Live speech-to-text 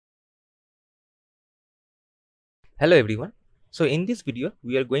Hello everyone. So in this video,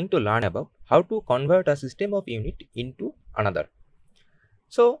 we are going to learn about how to convert a system of unit into another.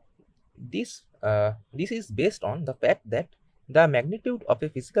 So this is based on the fact that the magnitude of a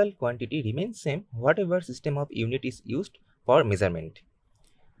physical quantity remains same whatever system of unit is used for measurement.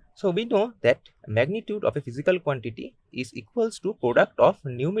 So we know that magnitude of a physical quantity is equals to product of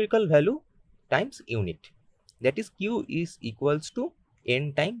numerical value times unit. That is Q is equals to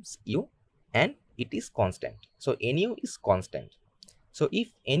N times U and it is constant. So Nu is constant. So if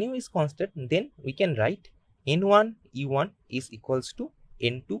Nu is constant, then we can write N1 U1 is equals to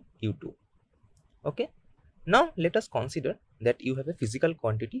N2 U2. Okay. Now let us consider that you have a physical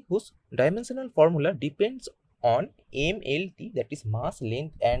quantity whose dimensional formula depends on MLT, that is mass,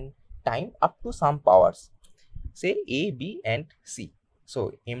 length and time up to some powers, say A, B and C.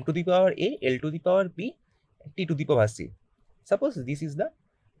 So M to the power A, L to the power B, T to the power C. Suppose this is the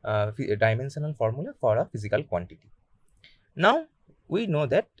dimensional formula for a physical quantity. Now we know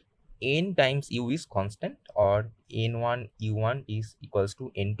that N times U is constant, or N1 U1 is equals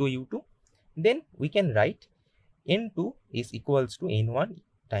to N2 U2. Then we can write N2 is equals to N1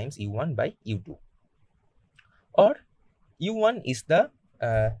 times U1 by U2, or U1 is the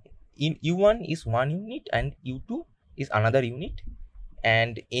U1 is one unit and U2 is another unit,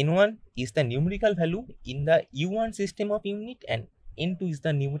 and N1 is the numerical value in the U1 system of unit and N2 is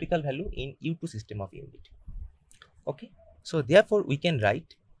the numerical value in U2 system of unit. Okay, so therefore we can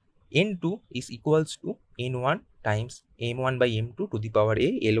write N2 is equals to N1 times M1 by M2 to the power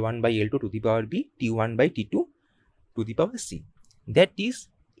A, L1 by L2 to the power B, T1 by T2 to the power C. That is,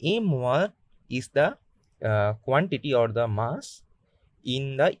 M1 is the quantity or the mass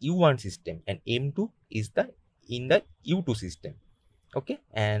in the U1 system and M2 is the in the U2 system. Okay,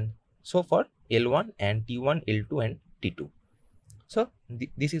 and so for L1 and T1, L2 and T2. So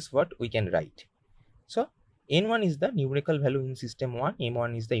this is what we can write. So N1 is the numerical value in system 1,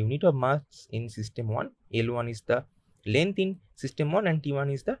 M1 is the unit of mass in system 1, L1 is the length in system 1 and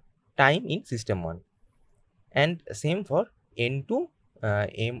T1 is the time in system 1. And same for N2,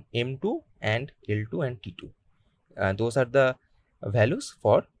 M2 and L2 and T2. Those are the values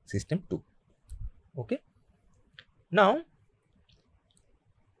for system 2. Okay. Now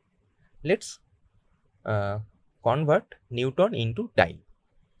let's convert Newton into dyne.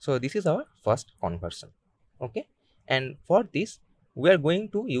 So this is our first conversion. Okay, and for this we are going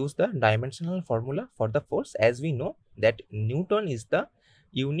to use the dimensional formula for the force, as we know that Newton is the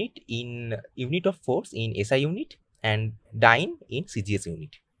unit of force in SI unit and dyne in CGS unit.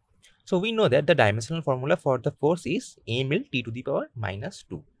 So we know that the dimensional formula for the force is ml T to the power minus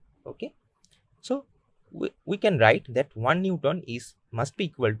 2. Okay, so we can write that 1 Newton must be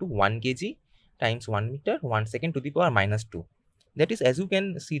equal to 1 kg times 1 meter 1 second to the power minus 2. That is, as you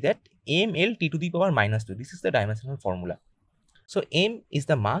can see, that ml T to the power minus 2. This is the dimensional formula. So m is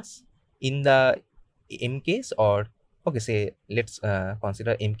the mass in the m case, or okay, say let's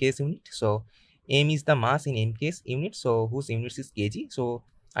consider m case unit. So m is the mass in m case unit, so whose units is kg. So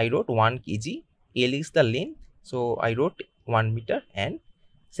I wrote 1 kg. L is the length, so I wrote 1 meter, and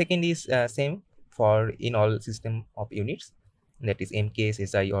second is same for in all system of units, that is MKS,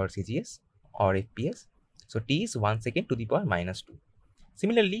 SI or CGS or FPS. So T is 1 second to the power minus 2.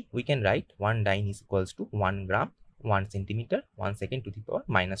 Similarly, we can write 1 dyne is equals to 1 gram 1 centimeter 1 second to the power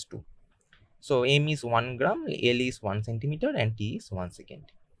minus 2. So M is 1 gram, L is 1 centimeter and T is 1 second.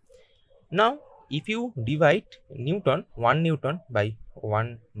 Now if you divide Newton 1 Newton by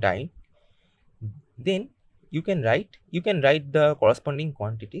 1 dyne, then you can write the corresponding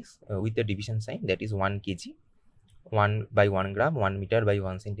quantities with the division sign, that is 1 kg, 1 by 1 gram, 1 meter by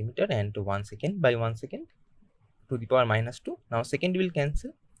 1 centimeter and 1 second by 1 second to the power minus 2. Now second will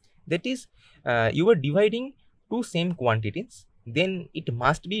cancel. That is, you are dividing two same quantities, then it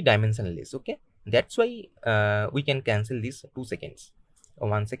must be dimensionless. Okay, that's why we can cancel these 2 seconds,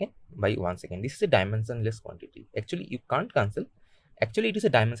 1 second by 1 second. This is a dimensionless quantity. Actually you can't cancel. Actually it is a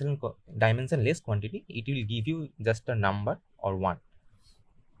dimensionless quantity. It will give you just a number or 1.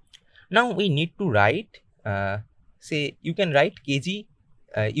 Now we need to write, say you can write kg,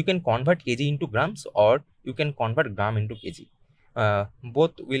 you can convert kg into grams, or you can convert gram into kg.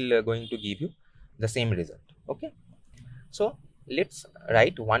 Both will going to give you the same result. Okay, so let's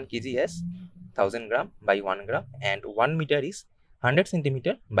write 1 kg as 1000 gram by 1 gram and 1 meter is 100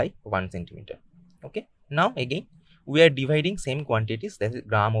 centimeter by 1 centimeter. Okay, now again we are dividing same quantities, that is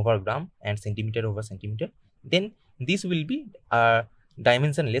gram over gram and centimeter over centimeter. Then this will be a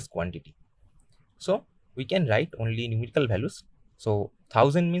dimensionless quantity. So we can write only numerical values. So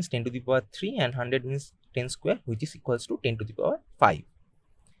 1000 means 10 to the power 3 and 100 means 10 square, which is equals to 10 to the power 5.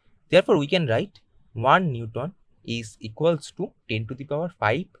 Therefore we can write 1 Newton is equals to 10 to the power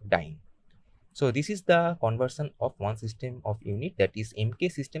 5 dyne. So this is the conversion of one system of unit, that is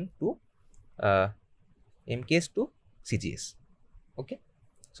MK system to MKS to CGS. Okay,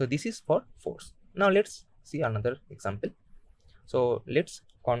 so this is for force. Now let's see another example. So let's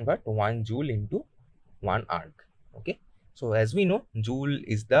convert 1 joule into 1 arc. Okay, so as we know, joule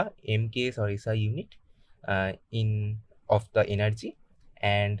is the MKS or SI unit of the energy,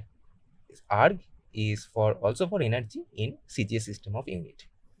 and arc is also for energy in CGS system of unit.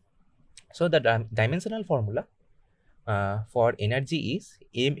 So the dimensional formula for energy is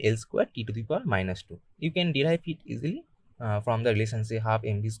mL square T to the power minus 2. You can derive it easily from the relationship half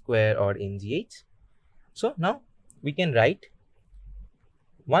mv square or mgh. So now we can write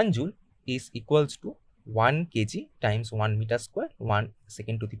 1 joule is equals to 1 kg times 1 meter square 1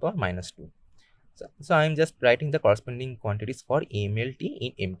 second to the power minus 2. So I am just writing the corresponding quantities for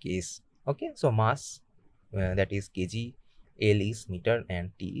mLT in mks. Okay, so mass that is kg, L is meter,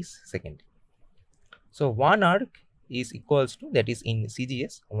 and T is second. So 1 arc is equals to, that is in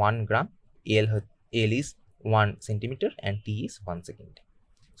CGS, 1 gram, L is 1 centimeter, and T is 1 second.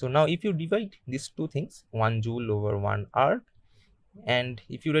 So now if you divide these two things, 1 joule over 1 arc, and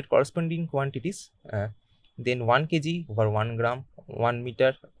if you write corresponding quantities, then 1 kg over 1 gram, 1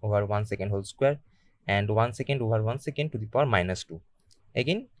 meter over 1 second whole square, and 1 second over 1 second to the power minus 2.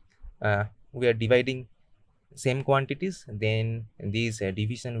 Again, we are dividing same quantities, then this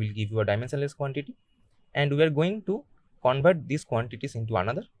division will give you a dimensionless quantity, and we are going to convert these quantities into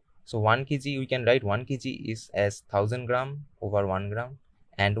another. So 1 kg, we can write 1 kg is as 1000 gram over 1 gram,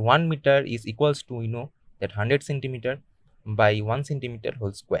 and 1 meter is equals to, that 100 centimeter by 1 centimeter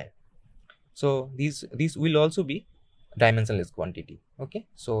whole square. So these will also be dimensionless quantity. Okay,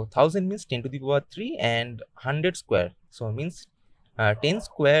 so 1000 means 10 to the power 3, and 100 square, so means 10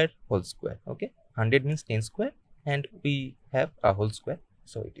 square whole square. Okay, 100 means 10 square, and we have a whole square,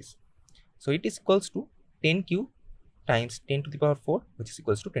 so it is equals to 10 cube times 10 to the power 4, which is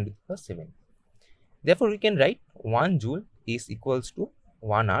equals to 10 to the power 7. Therefore we can write 1 joule is equals to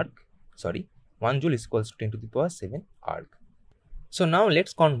 1 joule is equals to 10 to the power 7 arc. So now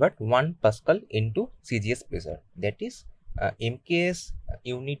let's convert 1 Pascal into CGS pressure, that is MKS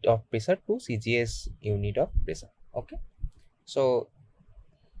unit of pressure to CGS unit of pressure. Okay, so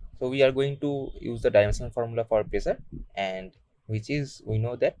we are going to use the dimensional formula for pressure, and which is, we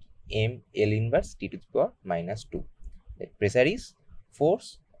know that m L inverse T to the power minus 2. That pressure is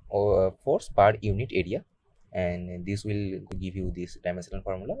force per unit area, and this will give you this dimensional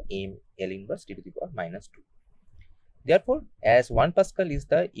formula m L inverse T to the power minus 2. Therefore, as 1 Pascal is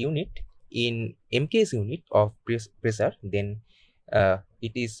the unit in MKS unit of pressure, then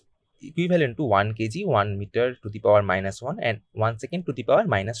it is equivalent to 1 kg 1 meter to the power minus 1 and 1 second to the power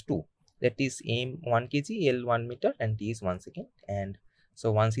minus 2. That is m 1 kg, L 1 meter, and T is 1 second. And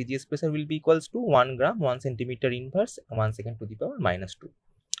so 1 CGS pressure will be equals to 1 gram 1 centimeter inverse 1 second to the power minus 2.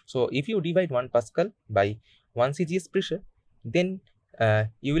 So if you divide 1 Pascal by 1 CGS pressure, then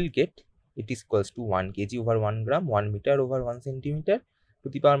you will get it is equals to 1 kg over 1 gram 1 meter over 1 centimeter to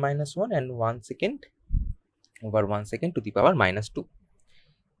the power minus 1 and 1 second over 1 second to the power minus 2.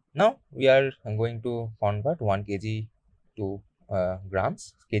 Now we are going to convert 1 kg to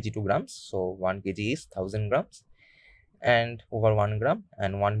grams, kg to grams. So 1 kg is 1000 grams and over 1 gram,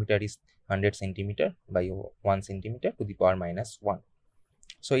 and 1 meter is 100 centimeter by 1 centimeter to the power minus 1.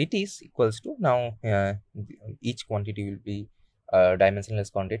 So it is equals to, now each quantity will be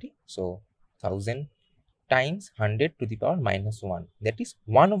dimensionless quantity. So 1000 times 100 to the power minus 1, that is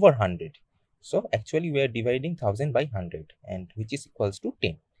 1 over 100. So actually we are dividing 1000 by 100, and which is equals to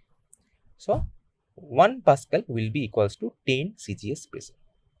 10. So 1 Pascal will be equals to 10 CGS pressure.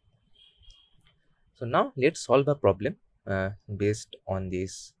 So now let's solve a problem based on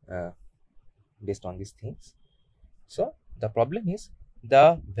these things. So the problem is,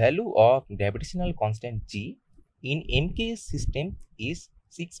 the value of gravitational constant G in MKS system is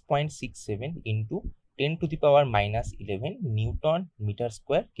 6.67 into 10 to the power minus 11 Newton meter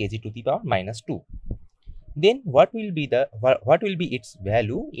square kg to the power minus 2. Then what will be its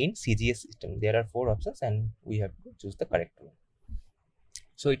value in CGS system? There are 4 options, and we have to choose the correct one.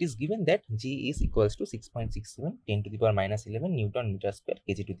 So it is given that G is equals to 6.67 10 to the power minus 11 Newton meter square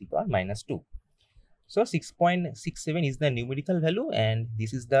kg to the power minus 2. So 6.67 is the numerical value, and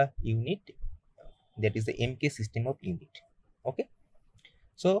this is the unit, that is the MK system of unit. Okay,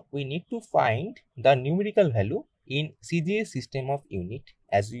 so we need to find the numerical value in CGS system of unit,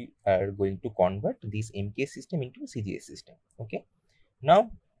 as we are going to convert this MK system into CGS system. Okay,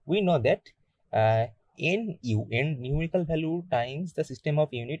 now we know that n numerical value times the system of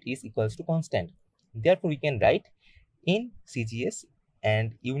unit is equals to constant. Therefore, we can write in CGS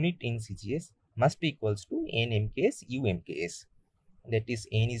and unit in CGS must be equals to n MKS U MKS. That is,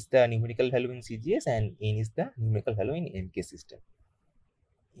 n is the numerical value in CGS and n is the numerical value in MKS system,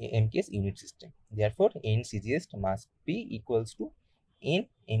 MKS unit system. Therefore, n CGS must be equals to n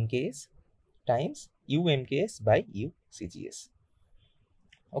MKS times U MKS by U CGS.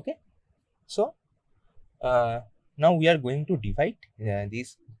 Okay. So, now we are going to divide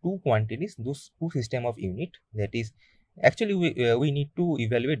these two quantities, those two system of unit. That is, actually we need to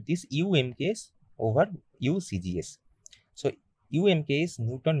evaluate this UMKS over UCGS. So UMK is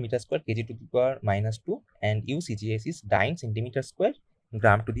Newton meter square kg to the power minus 2 and UCGS is dyne centimeter square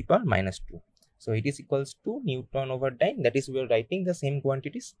gram to the power minus 2. So it is equals to Newton over dyne. That is, we are writing the same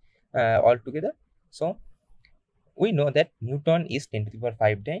quantities all together. So we know that Newton is 10 to the power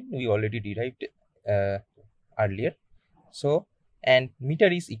 5 dyne. We already derived earlier. So, and meter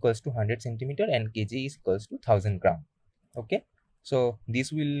is equals to 100 centimeter and kg is equals to 1000 gram. Okay. So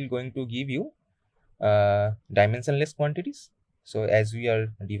this will going to give you dimensionless quantities. So as we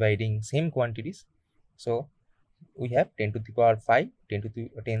are dividing same quantities, so we have 10 to the power 5, 10 to the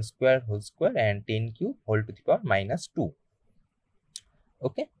 10 square whole square and 10 cube whole to the power minus 2.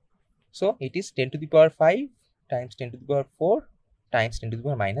 Okay. So it is 10 to the power 5 times 10 to the power 4 times 10 to the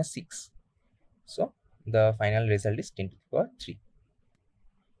power minus 6. So the final result is 10 to the power 3.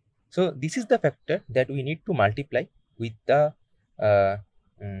 So this is the factor that we need to multiply with the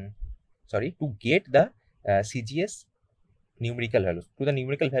to get the CGS numerical value, to the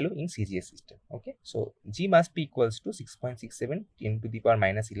numerical value in CGS system. Okay. So G must be equals to 6.67 10 to the power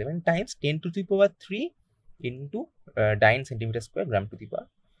minus 11 times 10 to the power 3 into dyne centimeter square gram to the power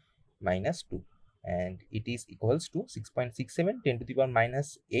minus 2, and it is equals to 6.67 10 to the power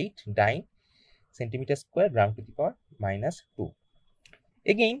minus 8 dyne centimeter square gram to the power minus 2.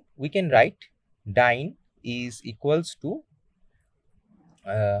 Again, we can write dyne is equals to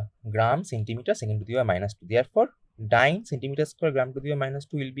gram centimeter second to the power minus 2. Therefore, dyne centimeter square gram to the power minus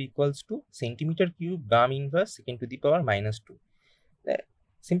 2 will be equals to centimeter cube gram inverse second to the power minus 2.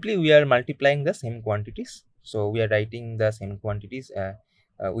 Simply, we are multiplying the same quantities. So we are writing the same quantities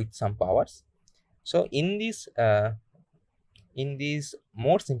with some powers. So in this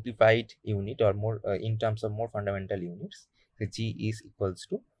more simplified unit, or more in terms of more fundamental units, the G is equals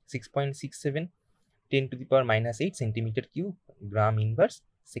to 6.67 10 to the power minus 8 centimeter cube gram inverse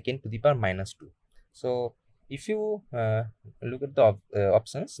second to the power minus 2. So if you look at the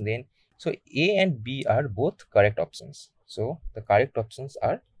options, then so A and B are both correct options. So the correct options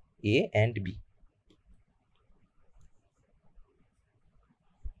are A and B.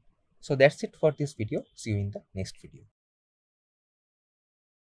 So that's it for this video. See you in the next video.